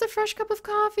 She gave us a fresh cup of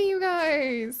coffee, you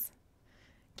guys.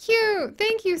 Cute.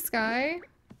 Thank you, Sky.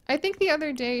 I think the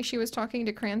other day she was talking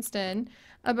to Cranston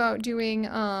about doing,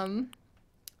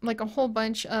 like a whole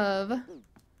bunch of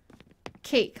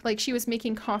cake. Like she was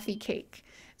making coffee cake.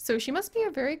 So she must be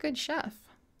a very good chef.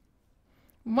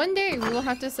 One day we will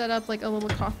have to set up like a little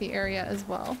coffee area as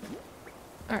well.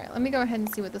 Alright, let me go ahead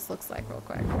and see what this looks like real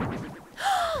quick.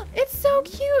 It's so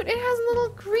cute! It has little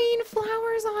green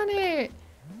flowers on it!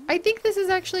 I think this is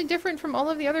actually different from all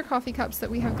of the other coffee cups that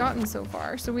we have gotten so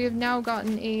far. So we have now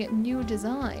gotten a new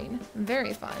design.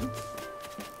 Very fun.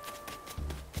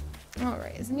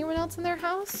 Alright, is anyone else in their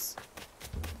house?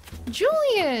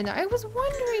 Julian! I was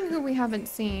wondering who we haven't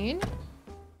seen.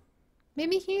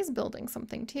 Maybe he's building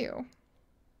something too.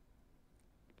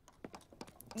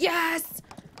 Yes!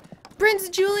 Prince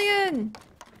Julian!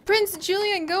 Prince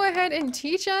Julian, go ahead and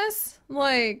teach us.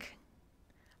 Like,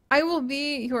 I will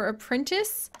be your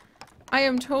apprentice. I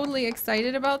am totally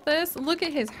excited about this. Look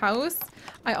at his house.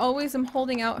 I always am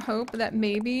holding out hope that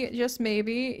maybe, just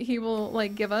maybe, he will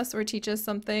like give us or teach us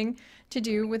something to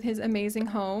do with his amazing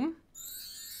home.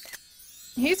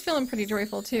 He's feeling pretty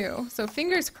joyful too. So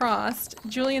fingers crossed,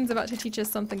 Julian's about to teach us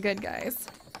something good, guys.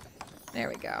 There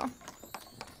we go.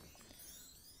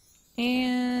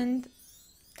 And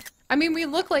I mean, we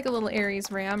look like a little Aries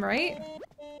ram, right?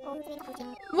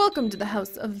 Welcome to the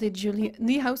house of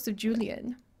the house of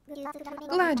Julian.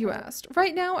 Glad you asked.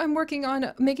 Right now, I'm working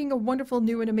on making a wonderful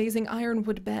new and amazing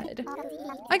ironwood bed.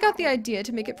 I got the idea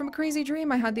to make it from a crazy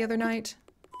dream I had the other night.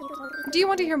 Do you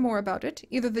want to hear more about it?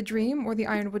 Either the dream or the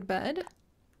ironwood bed?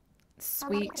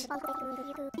 Sweet.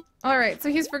 Alright, so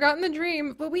he's forgotten the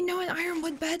dream, but we know an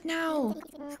ironwood bed now!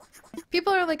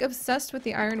 People are like obsessed with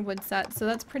the ironwood set, so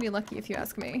that's pretty lucky if you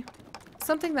ask me.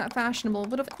 Something that fashionable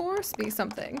would of course be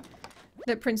something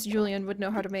that Prince Julian would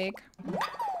know how to make.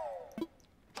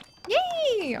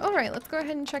 Yay! Alright, let's go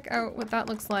ahead and check out what that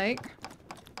looks like.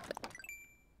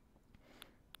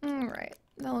 Alright,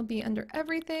 that'll be under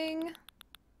everything.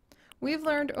 We've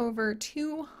learned over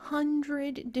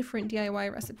 200 different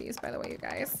DIY recipes, by the way, you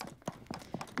guys.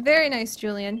 Very nice,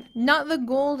 Julian. Not the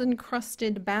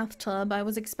gold-encrusted bathtub I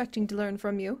was expecting to learn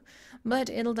from you, but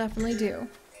it'll definitely do.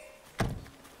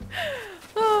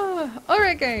 Oh,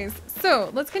 Alright guys,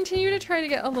 so let's continue to try to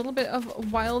get a little bit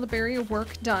of wild berry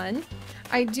work done.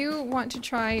 I do want to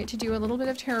try to do a little bit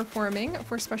of terraforming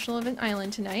for Special Event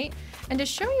Island tonight. And to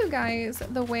show you guys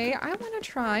the way I want to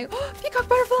try... Peacock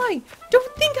butterfly!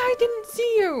 Don't think I didn't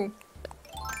see you!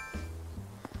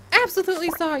 Absolutely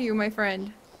saw you, my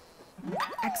friend.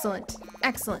 Excellent.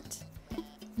 Excellent.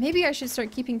 Maybe I should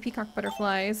start keeping peacock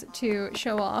butterflies to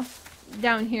show off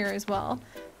down here as well.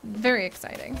 Very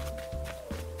exciting.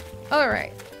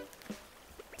 Alright.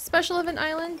 Special Event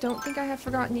Island, don't think I have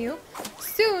forgotten you.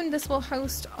 Soon this will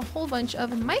host a whole bunch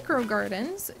of micro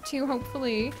gardens to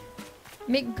hopefully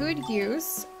make good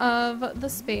use of the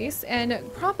space and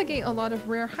propagate a lot of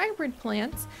rare hybrid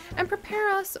plants and prepare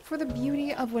us for the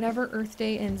beauty of whatever Earth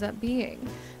Day ends up being.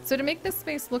 So to make this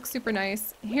space look super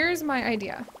nice, here's my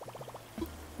idea.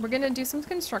 We're gonna do some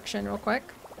construction real quick.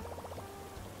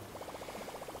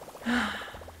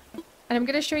 And I'm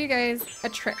gonna show you guys a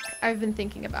trick I've been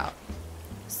thinking about.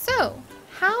 So,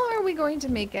 how are we going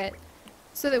to make it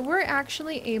so that we're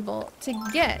actually able to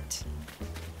get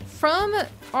from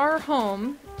our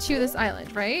home to this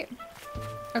island, right?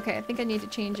 Okay, I think I need to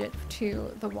change it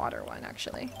to the water one,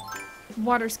 actually.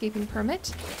 Waterscaping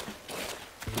permit.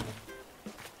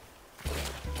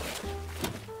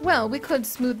 Well, we could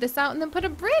smooth this out and then put a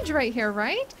bridge right here,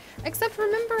 right? Except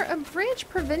remember, a bridge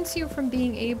prevents you from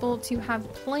being able to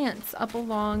have plants up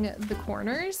along the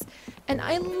corners. And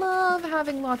I love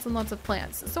having lots and lots of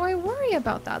plants, so I worry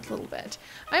about that a little bit.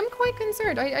 I'm quite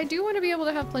concerned. I do want to be able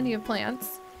to have plenty of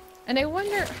plants. And I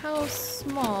wonder how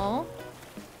small...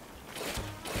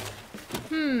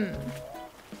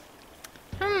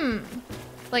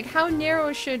 Like, how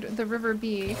narrow should the river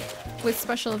be with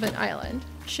Special Event Island?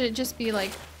 Should it just be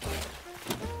like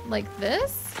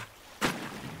this?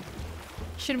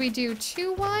 Should we do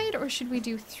 2 wide or should we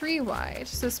do 3 wide?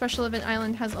 So Special Event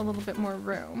Island has a little bit more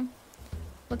room.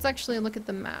 Let's actually look at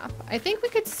the map. I think we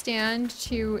could stand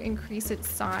to increase its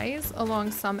size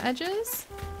along some edges.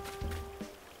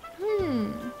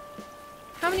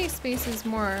 How many spaces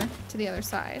more to the other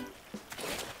side?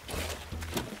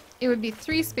 It would be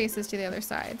 3 spaces to the other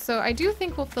side. So I do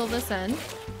think we'll fill this in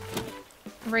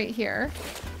right here.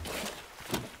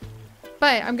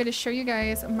 But I'm going to show you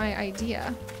guys my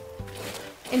idea.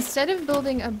 Instead of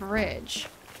building a bridge,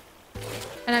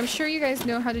 and I'm sure you guys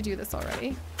know how to do this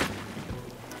already,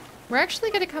 we're actually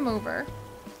going to come over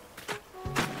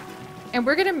and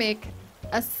we're going to make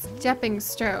a stepping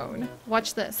stone.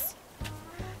 Watch this.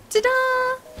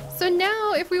 Ta-da! So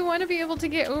now if we want to be able to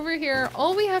get over here,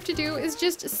 all we have to do is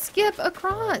just skip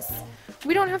across.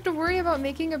 We don't have to worry about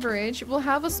making a bridge. We'll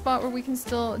have a spot where we can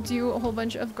still do a whole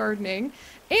bunch of gardening,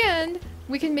 and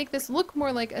we can make this look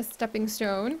more like a stepping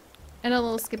stone and a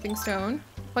little skipping stone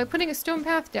by putting a stone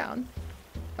path down.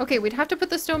 Okay, we'd have to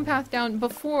put the stone path down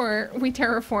before we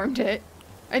terraformed it.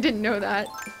 I didn't know that.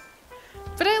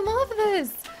 But I love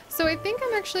this! So I think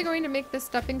I'm actually going to make this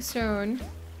stepping stone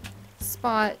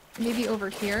spot maybe over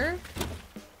here.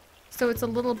 So it's a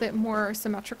little bit more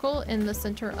symmetrical in the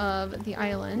center of the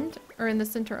island, or in the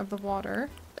center of the water.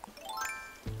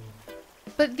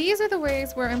 But these are the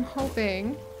ways where I'm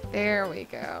hoping... There we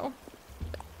go.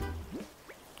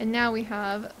 And now we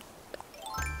have...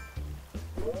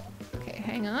 Okay,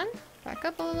 hang on. Back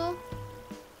up a little.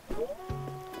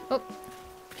 Oh.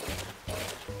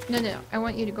 No. I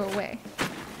want you to go away.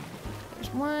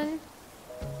 There's 1.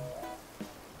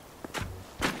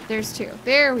 There's 2.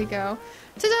 There we go.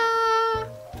 Ta-da!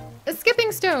 A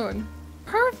skipping stone!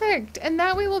 Perfect! And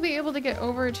that way we'll be able to get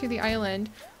over to the island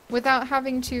without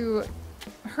having to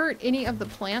hurt any of the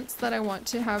plants that I want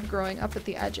to have growing up at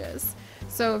the edges.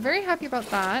 So very happy about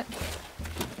that.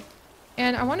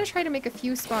 And I want to try to make a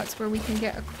few spots where we can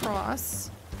get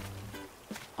across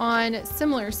on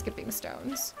similar skipping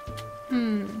stones.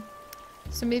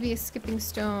 So maybe a skipping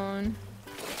stone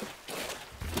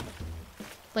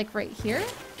like right here.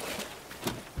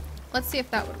 Let's see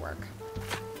if that would work.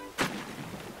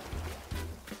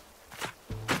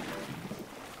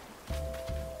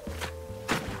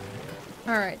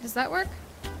 Alright, does that work?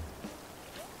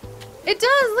 It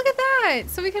does! Look at that!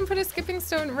 So we can put a skipping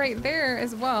stone right there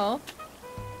as well.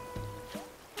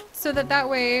 So that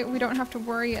way we don't have to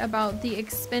worry about the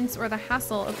expense or the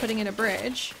hassle of putting in a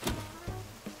bridge.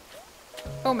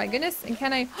 Oh my goodness, and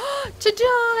can I...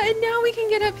 Ta-da! And now we can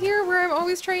get up here where I'm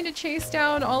always trying to chase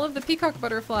down all of the peacock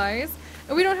butterflies,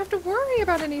 and we don't have to worry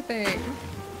about anything.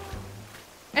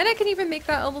 And I can even make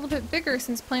that a little bit bigger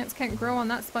since plants can't grow on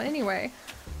that spot anyway.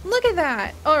 Look at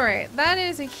that! Alright, that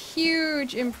is a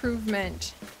huge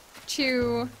improvement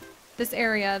to this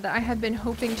area that I have been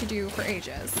hoping to do for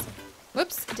ages.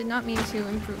 Whoops, did not mean to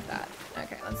improve that.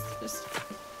 Okay, let's just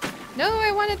No,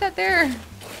 I wanted that there.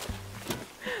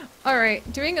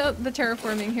 Alright, doing the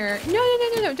terraforming here.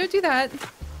 No, don't do that.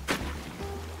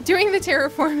 Doing the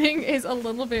terraforming is a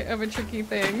little bit of a tricky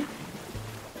thing.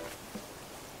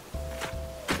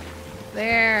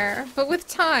 There. But with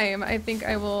time, I think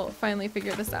I will finally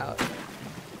figure this out.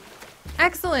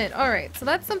 Excellent. Alright, so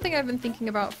that's something I've been thinking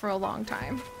about for a long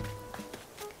time.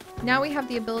 Now we have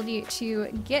the ability to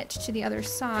get to the other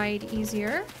side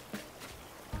easier.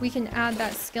 We can add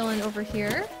that skillet over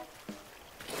here.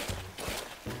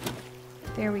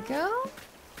 There we go.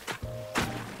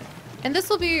 And this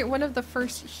will be one of the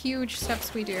first huge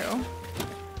steps we do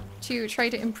to try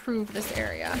to improve this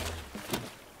area.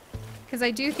 Because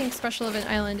I do think Special Event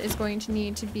Island is going to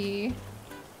need to be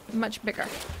much bigger.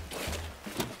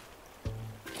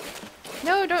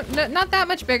 No, not that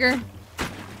much bigger.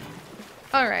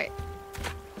 Alright.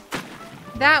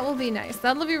 That will be nice.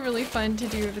 That'll be really fun to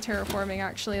do the terraforming,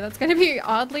 actually. That's going to be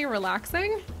oddly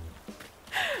relaxing.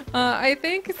 I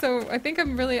think, so I think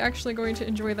I'm really actually going to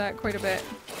enjoy that quite a bit.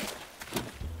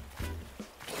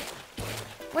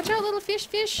 Watch out, little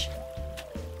fish!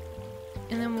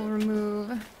 And then we'll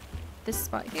remove this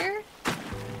spot here.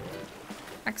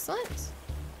 Excellent.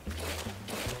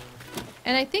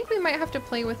 And I think we might have to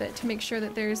play with it to make sure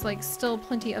that there's like still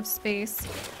plenty of space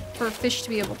for fish to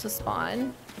be able to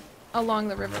spawn along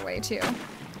the riverway too.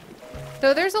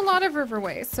 Though there's a lot of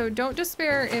riverways, so don't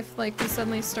despair if like we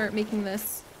suddenly start making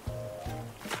this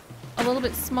a little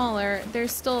bit smaller.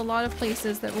 There's still a lot of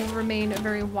places that will remain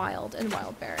very wild and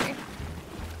wildberry.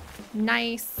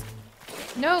 Nice.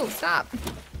 No, stop.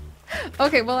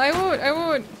 Okay, well I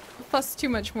won't fuss too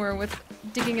much more with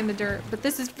digging in the dirt, but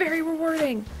this is very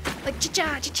rewarding. Like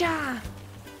cha-cha, cha-cha.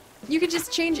 You can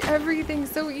just change everything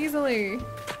so easily.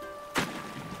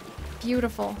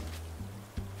 Beautiful.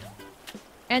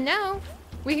 And now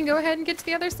we can go ahead and get to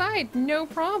the other side. No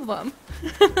problem.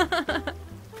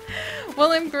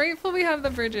 Well, I'm grateful we have the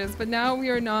bridges, but now we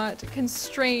are not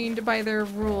constrained by their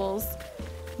rules.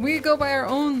 We go by our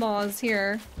own laws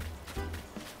here.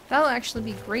 That'll actually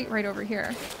be great right over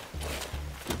here.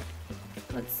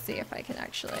 Let's see if I can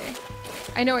actually...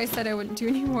 I know I said I wouldn't do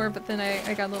any more, but then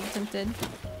I got a little tempted.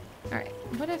 Alright,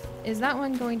 what if... Is that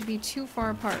one going to be too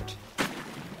far apart?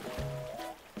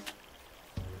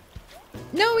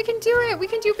 No, we can do it! We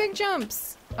can do big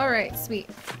jumps! Alright, sweet.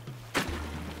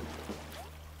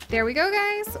 There we go,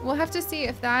 guys. We'll have to see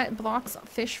if that blocks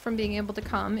fish from being able to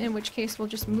come, in which case we'll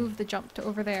just move the jump to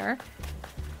over there.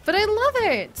 But I love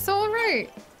it! So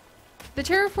alright. The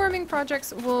terraforming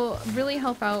projects will really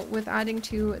help out with adding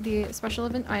to the Special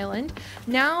Event Island.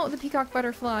 Now the peacock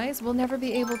butterflies will never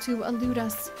be able to elude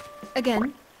us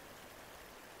again.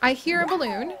 I hear a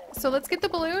balloon, so let's get the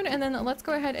balloon and then let's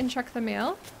go ahead and check the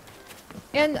mail.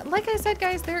 And like I said,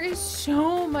 guys, there is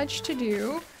so much to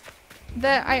do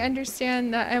that I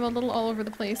understand that I'm a little all over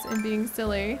the place and being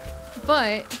silly,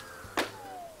 but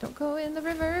don't go in the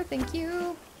river, thank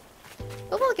you.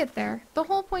 But we'll get there. The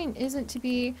whole point isn't to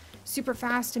be super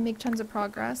fast and make tons of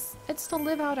progress. It's to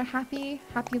live out a happy,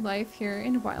 happy life here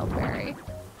in Wildberry.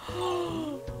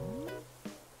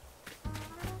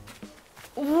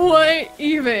 What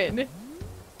even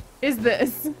is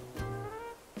this?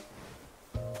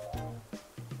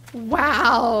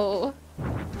 Wow!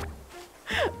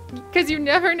 Because you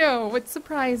never know what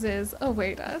surprises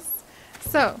await us.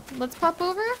 So, let's pop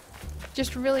over,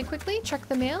 just really quickly, check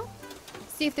the mail,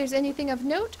 see if there's anything of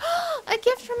note. A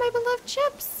gift from my beloved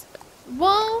Chips!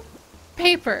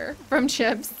 Wallpaper from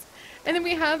Chips. And then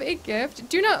we have a gift.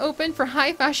 Do not open for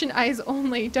high fashion eyes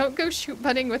only. Don't go shoot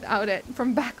butting without it.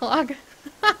 From Backlog.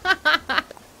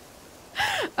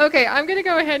 Okay, I'm gonna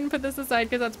go ahead and put this aside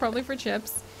because that's probably for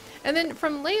Chips. And then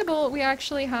from Label, we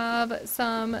actually have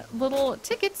some little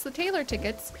tickets, the Taylor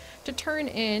tickets, to turn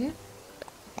in.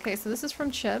 Okay, so this is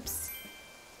from Chips.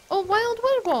 Oh, Wild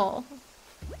Wood Wall.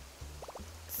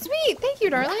 Sweet, thank you,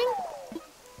 darling.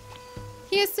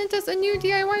 He has sent us a new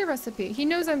DIY recipe. He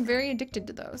knows I'm very addicted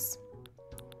to those.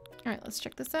 All right, let's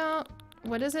check this out.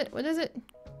 What is it? What is it?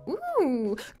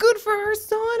 Ooh, good for our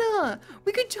sauna.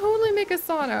 We could totally make a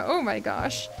sauna. Oh my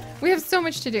gosh. We have so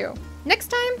much to do. Next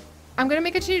time, I'm gonna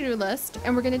make a to-do list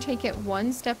and we're gonna take it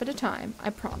one step at a time, I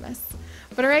promise.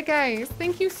 But alright guys,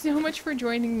 thank you so much for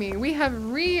joining me. We have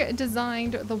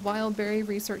redesigned the Wildberry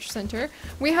Research Center.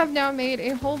 We have now made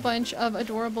a whole bunch of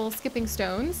adorable skipping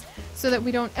stones so that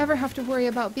we don't ever have to worry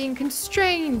about being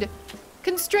constrained,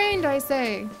 I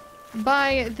say,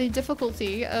 by the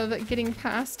difficulty of getting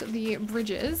past the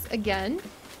bridges again.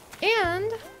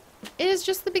 And it is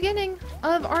just the beginning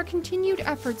of our continued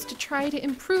efforts to try to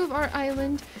improve our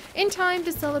island in time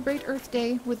to celebrate Earth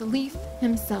Day with Leaf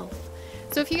himself.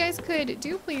 So if you guys could,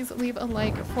 do please leave a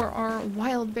like for our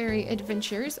wildberry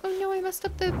adventures. Oh no, I messed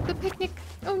up the picnic.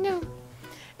 Oh no.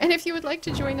 And if you would like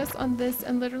to join us on this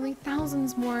and literally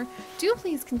thousands more, do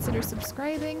please consider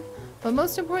subscribing. But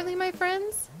most importantly, my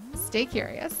friends, stay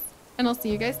curious. And I'll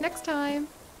see you guys next time.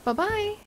 Bye-bye.